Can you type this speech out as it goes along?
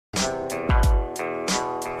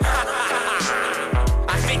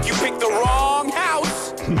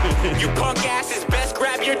You punk asses best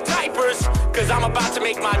grab your diapers, cause I'm about to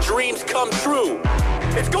make my dreams come true.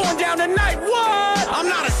 It's going down tonight, what? I'm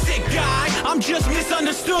not a sick guy, I'm just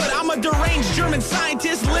misunderstood. I'm a deranged German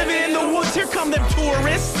scientist living in the woods. Here come them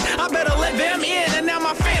tourists, I better let them in. And now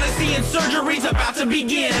my fantasy and surgery's about to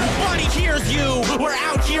begin. Buddy, here's you, we're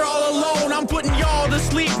out here all alone. I'm putting y'all to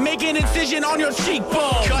sleep, make an incision on your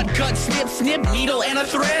cheekbone. Cut, cut, snip, snip, needle and a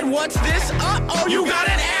thread. What's this? Uh-oh, you got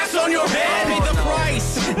an ass on your head. Pay the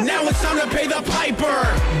price, now it's time to pay the piper.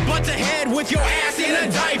 Butt to head with your ass in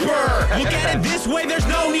a diaper. Look at it this way, there's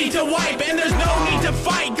no need to wipe, and there's no need to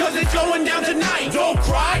fight, cause it's going down tonight. Don't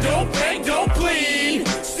cry, don't beg, don't plead.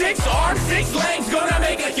 6 arms, 6 legs, gonna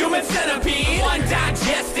make a human centipede. 1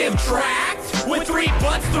 digestive tract with 3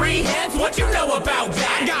 butts, 3 heads, what you know about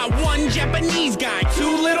that? I got 1 Japanese guy,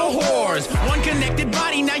 2 little whores, 1 connected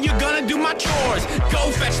body, now you're gonna do my chores.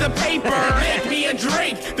 Go fetch the paper, Make me a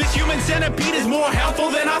drink. this human centipede is more helpful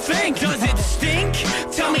than I think. Does it stink?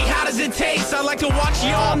 Tell me, how does it taste? I like to watch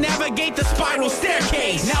y'all navigate the spiral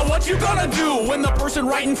staircase. Now what you gonna do when the person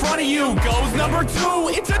right in front of you goes number 2?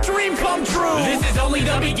 It's a dream come true. This is only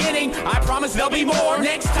the beginning, I promise there'll be more.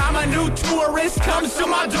 Next time a new tourist comes to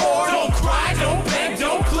my door. Don't cry, don't beg,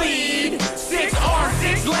 don't plead. 6 arms,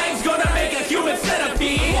 6 legs, gonna make a human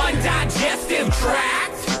centipede. 1 digestive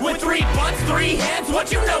tract with 3 butts, 3 heads,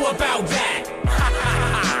 what you know about that?